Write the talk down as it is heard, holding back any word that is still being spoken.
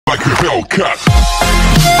like a Hellcat.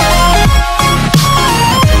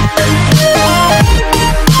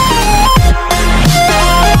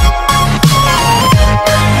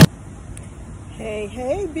 Hey,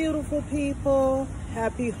 hey, beautiful people.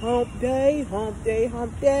 Happy hump day, hump day,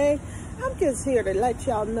 hump day. I'm just here to let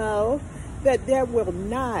y'all know that there will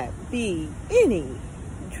not be any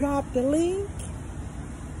drop the link.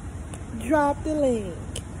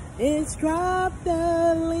 It's drop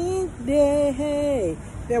the link day.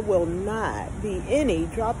 There will not be any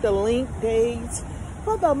drop the link days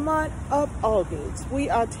for the month of August. We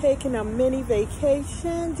are taking a mini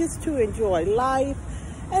vacation just to enjoy life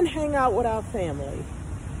and hang out with our family.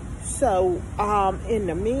 So in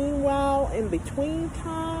the meanwhile, in between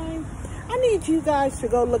time, I need you guys to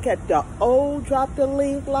go look at the old Drop the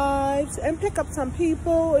Link lives and pick up some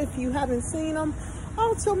people if you haven't seen them.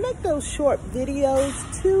 Also, make those short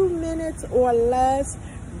videos, 2 minutes or less.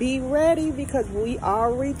 Be ready because we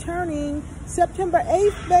are returning September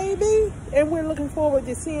 8th, baby. And we're looking forward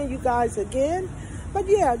to seeing you guys again. But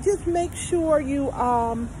yeah, just make sure you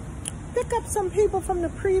pick up some people from the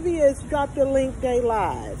previous Drop the Link Day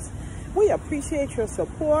lives. We appreciate your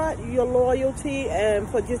support, your loyalty, and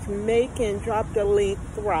for just making Drop the Link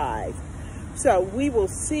thrive. So we will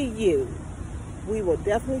see you. We will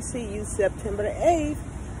definitely see you September the 8th.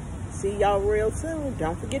 See y'all real soon.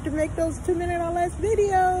 Don't forget to make those 2 minute or less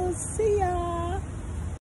videos. See y'all.